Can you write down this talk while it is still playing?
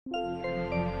It's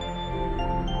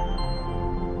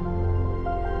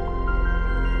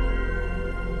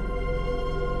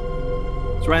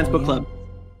Ryan's book club.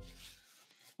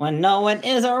 When no one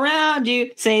is around you,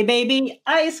 say baby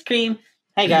ice cream.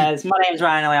 Hey guys, my name's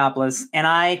Ryan Eliopoulos, and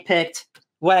I picked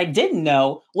what I didn't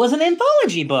know was an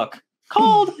anthology book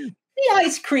called The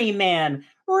Ice Cream Man,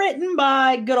 written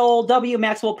by good old W.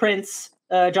 Maxwell Prince,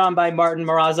 drawn by Martin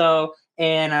Morazzo,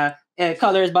 and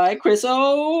colors by Chris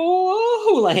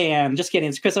O'Houlihan. Just kidding,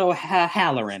 it's Chris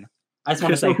O'Halloran. I just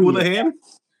want to say O'Houlihan?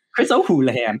 Chris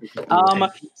O'Houlihan.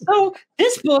 So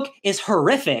this book is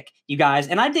horrific, you guys,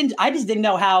 and I just didn't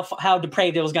know how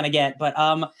depraved it was going to get. But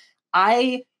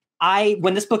I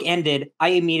when this book ended, I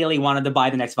immediately wanted to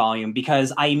buy the next volume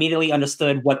because I immediately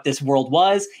understood what this world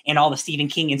was and all the Stephen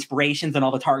King inspirations and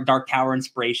all the Dark Tower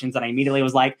inspirations, and I immediately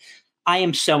was like, I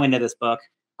am so into this book.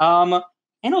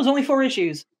 And it was only 4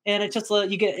 issues, and it just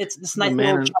it's this nice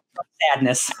little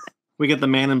sadness. We get the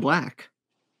Man in Black.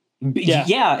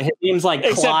 Yeah, his name's like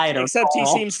Clyde. Except he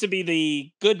seems to be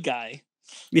the good guy.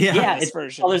 Yeah, this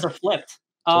version. Colors are flipped.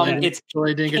 It's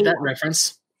totally didn't get that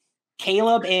reference.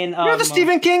 Caleb and you're the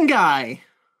Stephen King guy.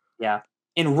 Yeah,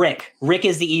 and Rick. Rick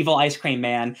is the evil ice cream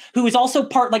man who is also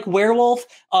part like werewolf.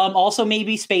 Also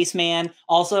maybe spaceman.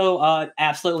 Also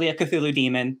absolutely a Cthulhu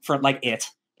demon for like it.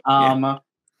 I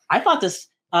thought this.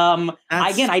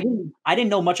 Again, I didn't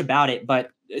know much about it, but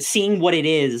seeing what it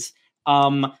is.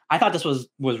 I thought this was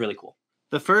really cool.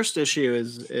 The first issue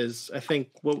is I think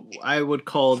what I would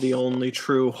call the only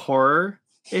true horror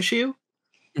issue.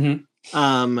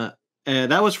 Mm-hmm.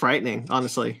 That was frightening,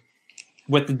 honestly.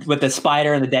 With the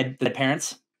spider and the dead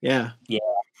parents. Yeah.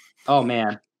 Oh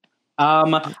man.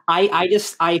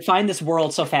 I find this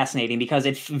world so fascinating because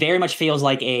it very much feels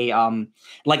like a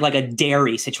like a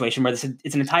dairy situation where it's an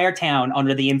entire town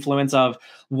under the influence of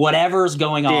whatever's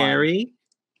going on. Dairy?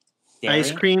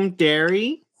 Ice cream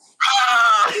dairy.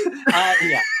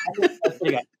 Yeah, that's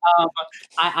pretty good.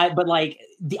 But like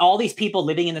all these people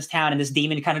living in this town and this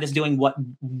demon kind of just doing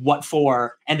what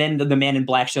for, and then the Man in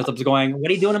Black shows up going,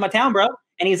 "What are you doing in my town, bro?"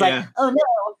 And he's like, "Oh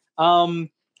no."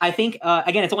 I think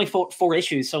again, it's only 4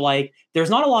 issues, so like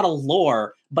there's not a lot of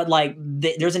lore, but like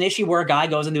there's an issue where a guy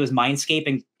goes into his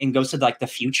mindscape and goes to like the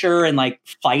future and like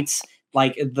fights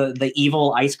like the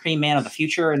evil ice cream man of the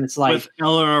future, and it's like with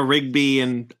Eleanor Rigby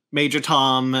and Major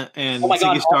Tom and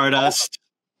Ziggy Stardust.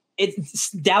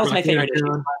 That was my favorite issue.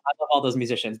 I love all those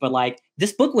musicians, but like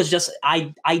this book was just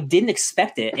I didn't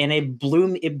expect it, and it blew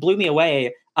me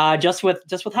away. Just with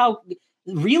how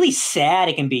really sad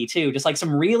it can be too. Just like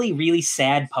some really really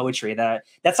sad poetry.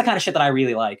 That's the kind of shit that I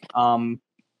really like.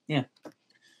 Yeah.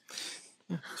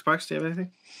 Sparks, do you have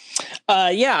anything?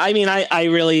 Yeah, I mean, I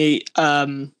really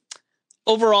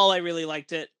overall I really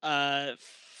liked it.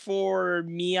 For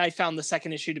me, I found the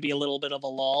second issue to be a little bit of a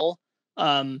lull.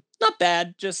 Not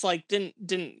bad, just like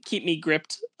didn't keep me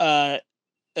gripped all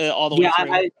the way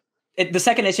through. The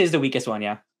second issue is the weakest one,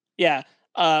 yeah.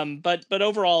 But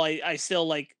overall, I still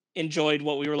like enjoyed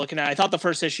what we were looking at. I thought the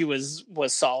first issue was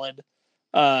solid.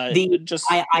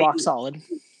 Rock solid.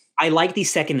 I like the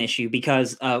second issue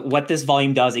because what this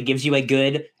volume does, it gives you a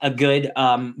good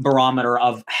barometer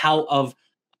of how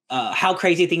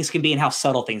crazy things can be and how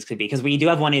subtle things could be. Because we do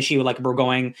have one issue, like we're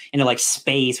going into like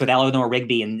space with Eleanor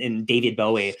Rigby and David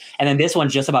Bowie. And then this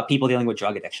one's just about people dealing with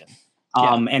drug addiction.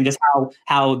 And just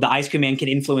how the ice cream man can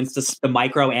influence the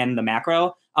micro and the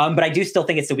macro. But I do still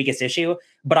think it's the weakest issue,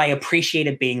 but I appreciate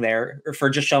it being there for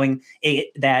just showing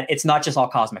that it's not just all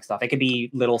cosmic stuff. It could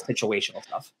be little situational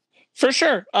stuff. For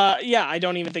sure. Yeah, I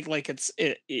don't even think like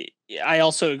I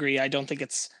also agree. I don't think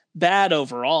it's bad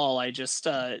overall. I just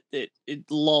it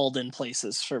lulled in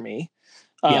places for me.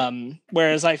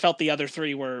 Whereas I felt the other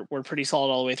 3 were pretty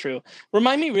solid all the way through.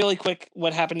 Remind me really quick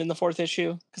what happened in the 4th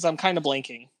issue, because I'm kind of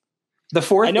blanking. The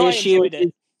 4th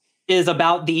issue is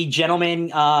about the gentleman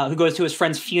who goes to his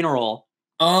friend's funeral.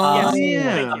 Oh,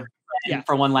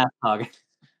 for one last hug.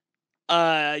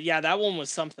 Yeah, that one was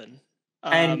something.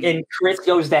 And Chris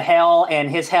goes to hell, and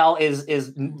his hell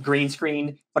is green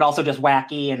screen, but also just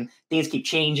wacky, and things keep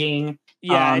changing.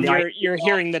 Yeah, and you're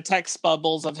hearing the text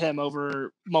bubbles of him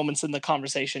over moments in the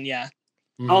conversation. Yeah.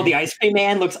 Oh, the ice cream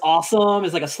man looks awesome.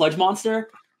 It's like a sludge monster.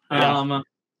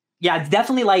 Yeah, it's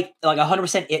definitely like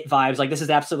 100% it vibes. Like this is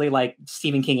absolutely like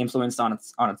Stephen King influenced on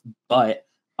its butt.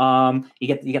 You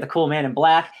get the cool Man in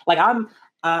Black. Like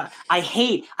I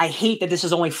hate that this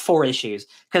is only 4 issues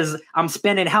because I'm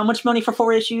spending how much money for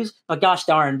 4 issues? But gosh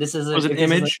darn, this is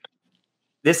Image.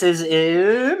 This is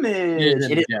Image.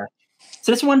 It is. Yeah.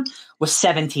 So this one was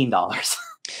 $17.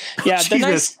 Yeah,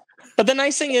 the But the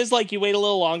nice thing is, like, you wait a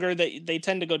little longer, they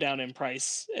tend to go down in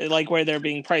price. Like where they're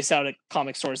being priced out at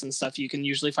comic stores and stuff, you can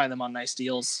usually find them on nice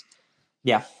deals.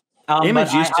 Yeah. Image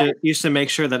used to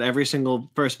make sure that every single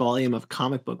first volume of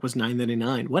comic book was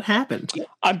 $9.99. What happened?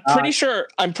 I'm pretty sure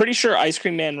Ice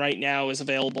Cream Man right now is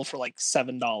available for like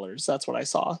 $7. That's what I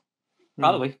saw.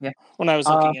 Probably, yeah. When I was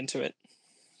looking into it.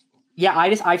 Yeah,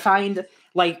 I find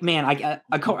like, man,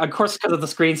 of course because of the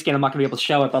screen skin, I'm not gonna be able to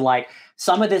show it, but like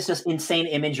some of this just insane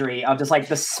imagery of just like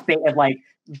the space of like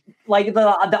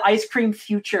the ice cream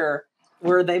future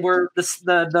where they were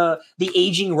the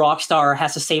aging rock star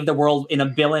has to save the world in a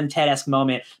Bill and Ted-esque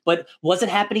moment. But was it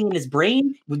happening in his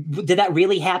brain? Did that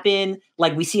really happen?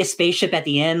 Like we see a spaceship at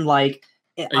the end, like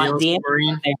a yellow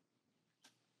submarine.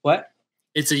 What?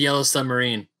 It's a yellow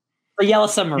submarine. A yellow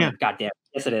submarine. Yeah. God damn.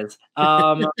 Yes, it is.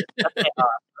 Oh,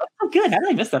 good. How did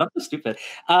I miss that? I'm so stupid.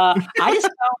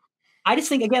 I just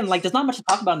think, again, like there's not much to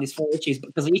talk about in these 4 issues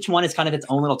because each one is kind of its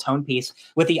own little tone piece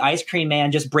with the Ice Cream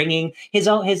Man just bringing his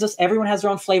own, everyone has their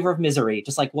own flavor of misery.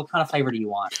 Just like, what kind of flavor do you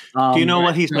want? Do you know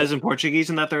what he says in Portuguese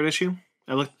in that 3rd issue?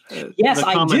 Yes,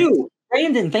 I do.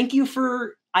 Brandon, thank you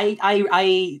for,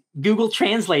 I Google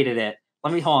translated it.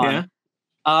 Let me hold on.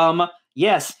 Yeah.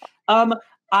 Yes.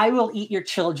 I will eat your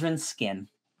children's skin.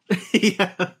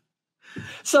 Yeah.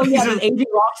 So yeah, the aging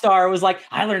rock star was like,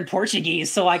 I learned Portuguese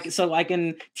so I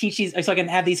can teach these, so I can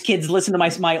have these kids listen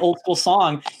to my old school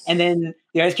song. And then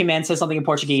the Ice Cream Man says something in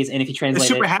Portuguese, and if you translate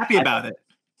super happy about it.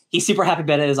 He's super happy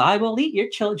about it. Is I will eat your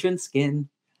children's skin,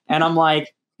 and I'm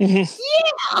like, yeah.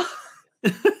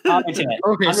 I'm into it.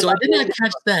 Okay, so I did not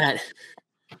catch that.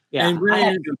 Yeah. And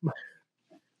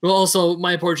well, also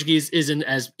my Portuguese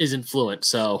isn't fluent,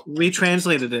 so we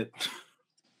translated it.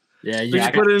 Yeah, we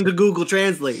just put it into Google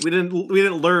Translate. We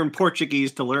didn't learn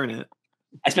Portuguese to learn it.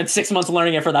 I spent 6 months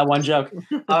learning it for that one joke.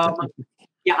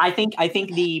 Yeah, I think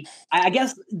I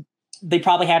guess they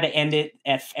probably had to end it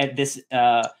at this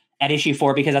at issue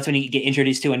 4 because that's when you get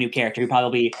introduced to a new character who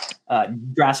probably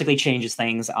drastically changes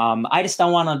things. I just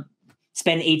don't want to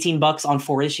spend $18 on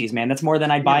 4 issues, man. That's more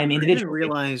than I'd buy them individually.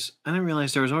 I didn't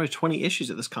realize there was only 20 issues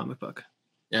of this comic book.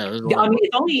 Yeah, I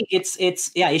mean, it's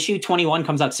issue 21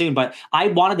 comes out soon, but I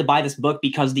wanted to buy this book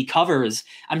because the covers,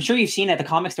 I'm sure you've seen at the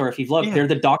comic store if you've looked, they're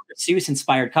the Dr. Seuss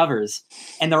inspired covers,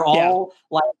 and they're all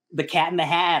like the Cat in the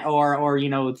Hat or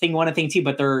Thing 1 and Thing 2,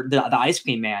 but they're the Ice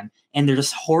Cream Man, and they're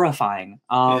just horrifying.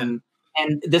 And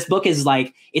this book is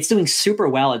like, it's doing super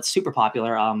well. It's super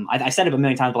popular. I said it a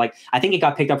million times, but like I think it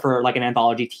got picked up for like an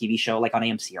anthology TV show, like on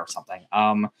AMC or something.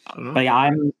 But yeah,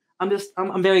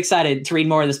 I'm very excited to read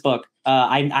more of this book.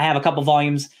 I have a couple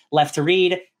volumes left to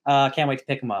read. Can't wait to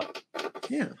pick them up.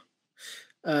 Yeah.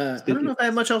 I don't know if I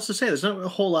have much else to say. There's not a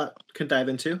whole lot to dive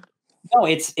into. No,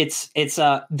 it's this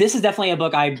is definitely a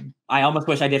book I almost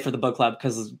wish I did for the book club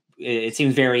because it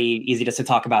seems very easy just to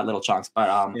talk about little chunks.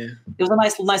 But it was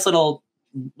a nice little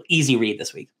easy read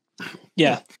this week.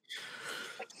 Yeah.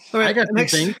 All right, I got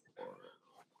next thing.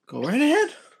 Go right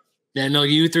ahead. Yeah, no,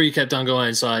 you 3 kept on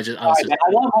going, so I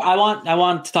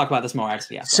want to talk about this more.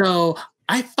 Actually, yeah. So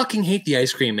I fucking hate the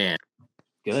Ice Cream Man.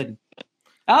 Good.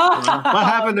 What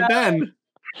happened to Ben?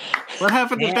 What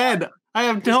happened to Ben? I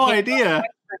have no idea.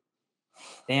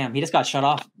 Damn, he just got shut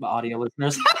off, audio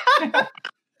listeners.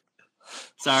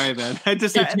 Sorry, Ben.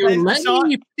 Let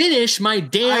me finish my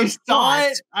damn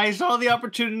thought. I saw the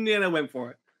opportunity and I went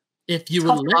for it. If you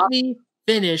would let me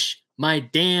finish my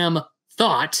damn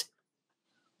thought.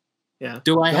 Yeah.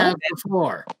 Do I have the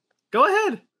floor? Go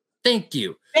ahead. Thank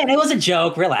you. Man, it was a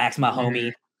joke. Relax, my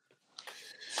homie.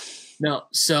 No,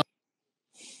 so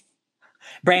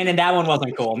Brandon, that one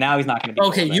wasn't cool. Now he's not going to be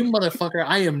okay, cool, you motherfucker.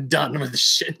 I am done with this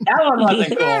shit. That one wasn't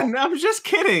cool. Ben, I was just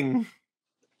kidding.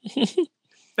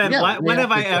 Ben, when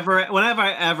have I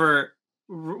ever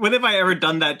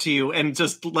done that to you and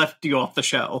just left you off the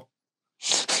show?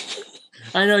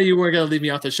 I know you weren't going to leave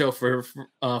me off the show for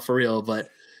real, but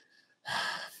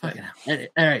fucking hell.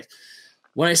 All right.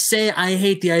 When I say I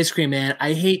hate the Ice Cream Man,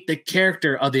 I hate the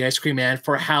character of the Ice Cream Man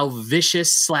for how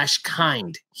vicious /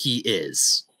 kind he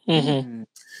is.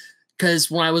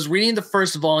 Because when I was reading the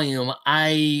first volume,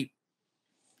 I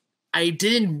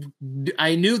knew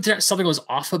that something was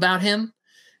off about him.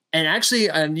 And actually,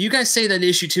 you guys say that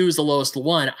issue 2 is the lowest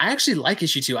one. I actually like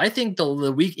issue 2. I think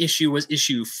the weak issue was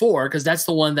issue 4 because that's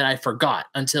the one that I forgot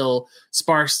until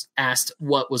Sparks asked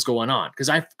what was going on. Because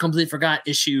I completely forgot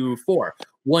issue 4.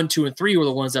 1, 2, and 3 were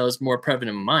the ones that was more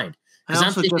prevalent in mind. I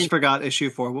also just forgot issue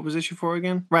 4. What was issue 4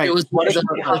 again? Right. It was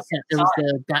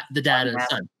the dad and the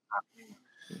son.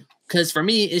 Because for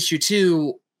me, issue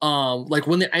 2, like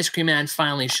when the Ice Cream Man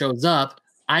finally shows up,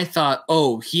 I thought,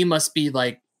 oh, he must be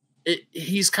like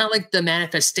he's kind of like the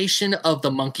manifestation of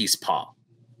the monkey's paw,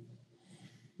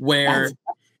 where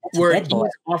he's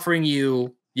offering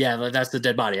you, that's the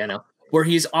dead body, I know, where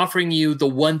he's offering you the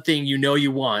one thing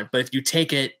you want, but if you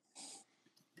take it,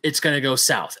 it's going to go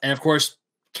south. And of course,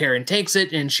 Karen takes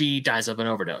it and she dies of an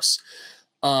overdose.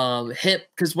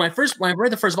 Because when I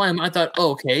read the first volume, I thought,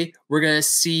 okay, we're going to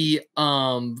see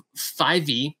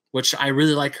 5E, which I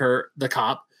really like her, the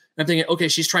cop. I'm thinking, okay,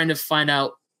 she's trying to find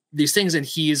out these things, and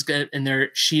she's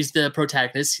the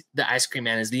protagonist. The ice cream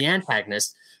man is the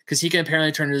antagonist, because he can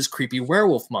apparently turn into this creepy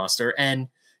werewolf monster and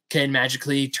can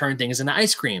magically turn things into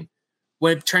ice cream.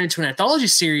 When it turned into an anthology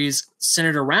series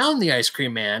centered around the ice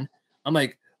cream man, I'm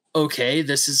like, okay,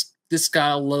 this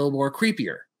got a little more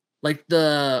creepier. Like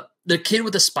the kid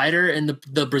with the spider and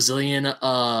the Brazilian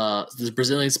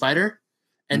spider,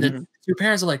 and the two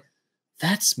parents are like,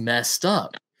 that's messed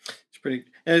up. It's pretty.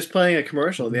 And it's playing a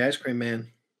commercial, the ice cream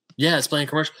man. Yeah, it's playing a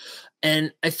commercial.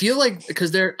 And I feel like,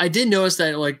 because I did notice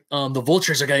that, like, the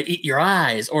vultures are gonna eat your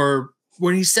eyes, or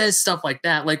when he says stuff like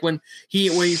that, like when he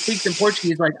speaks in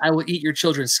Portuguese, like, I will eat your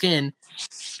children's skin.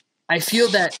 I feel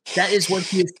that is what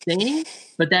he is saying,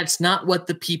 but that's not what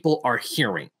the people are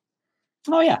hearing.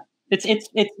 Oh yeah, it's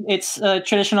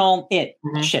traditional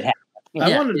shit happens.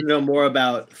 I wanted to know more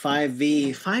about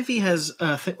 5V. 5V has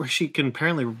a thing where she can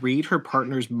apparently read her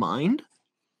partner's mind.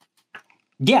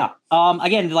 Yeah.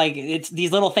 Again, like, it's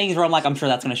these little things where I'm like, I'm sure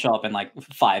that's going to show up in like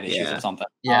 5 issues or something.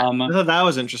 Yeah. I thought that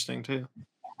was interesting too.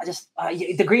 I just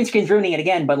the green screen's ruining it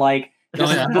again, but like,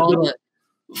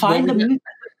 find the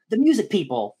music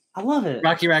people. I love it.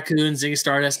 Rocky Raccoon, Ziggy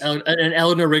Stardust, and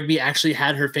Eleanor Rigby actually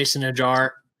had her face in a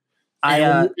jar.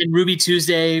 And Ruby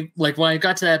Tuesday, like, when I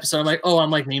got to that episode, I'm like,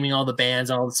 I'm like naming all the bands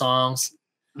and all the songs.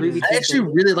 I actually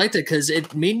really liked it because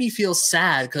it made me feel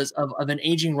sad because of an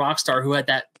aging rock star who had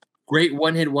that great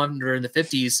one-hit wonder in the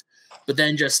 50s, but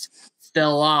then just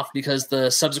fell off because the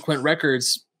subsequent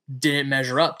records didn't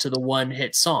measure up to the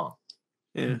one-hit song.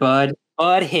 Yeah. Bud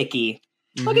Hickey.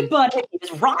 Mm-hmm. Look at Bud Hickey,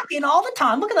 just rocking all the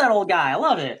time. Look at that old guy. I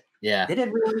love it. Yeah. Did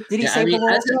he save the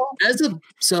world?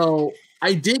 So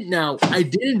I did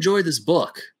enjoy this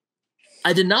book.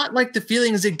 I did not like the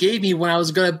feelings it gave me when I was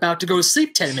about to go to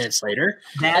sleep 10 minutes later.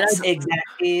 That's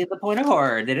exactly the point of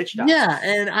horror. Did it? Yeah,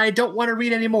 and I don't want to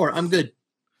read anymore. I'm good.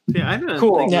 Yeah, I didn't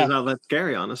think it was all that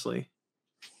scary, honestly.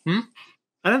 I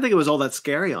didn't think it was all that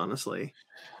scary, honestly.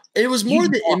 It was more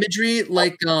the imagery,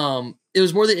 like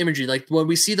like when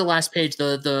we see the last page,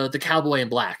 the cowboy in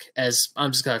black, as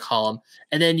I'm just gonna call him,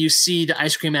 and then you see the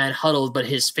ice cream man huddled, but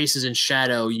his face is in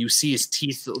shadow. You see his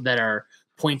teeth that are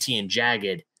pointy and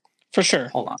jagged. For sure.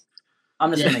 Hold on,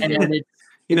 I'm just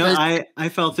gonna. I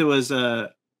felt it was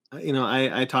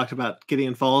I talked about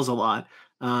Gideon Falls a lot.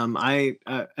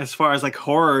 As far as like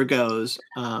horror goes,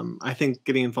 I think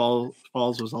Gideon Falls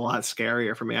was a lot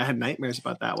scarier for me. I had nightmares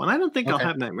about that one. I don't think I'll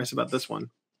have nightmares about this one.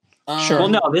 Sure. Well,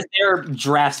 no, they're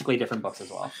drastically different books as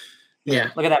well.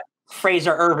 Yeah. Look at that,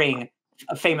 Fraser Irving,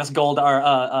 a famous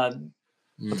Power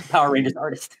Rangers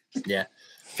artist. Yeah.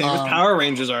 Famous Power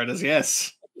Rangers artist.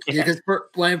 Yes. Yeah,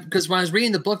 because when I was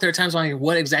reading the book, there are times when I'm like,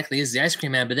 what exactly is the ice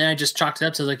cream man? But then I just chalked it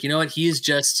up to like, you know what? He's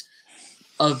just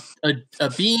a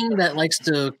being that likes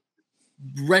to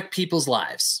wreck people's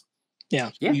lives.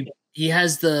 Yeah. He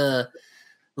has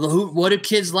what do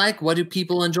kids like? What do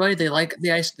people enjoy? They like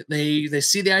the ice. They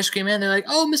see the ice cream man. They're like,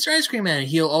 oh, Mr. Ice Cream Man.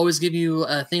 He'll always give you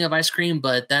a thing of ice cream,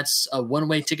 but that's a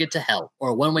one-way ticket to hell or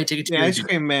a one-way ticket to the ice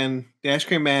cream man. The ice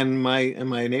cream man in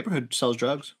my neighborhood sells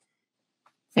drugs.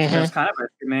 That's kind of ice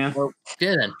cream man. Well,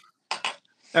 good then.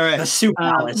 All right. The soup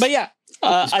palace. But yeah,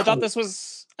 I thought this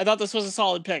was a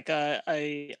solid pick.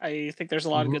 I think there's a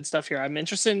lot of good stuff here. I'm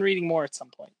interested in reading more at some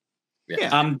point.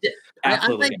 Yeah.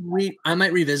 I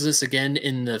might revisit this again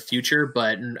in the future,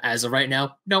 but as of right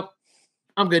now, nope.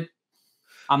 I'm good.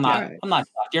 I'm not. Right. I'm not.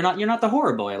 You're not the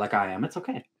horror boy like I am. It's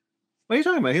okay. What are you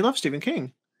talking about? He loves Stephen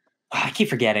King. I keep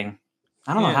forgetting.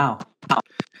 I don't know how.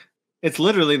 It's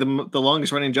literally the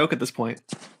longest running joke at this point.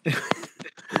 It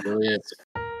really is.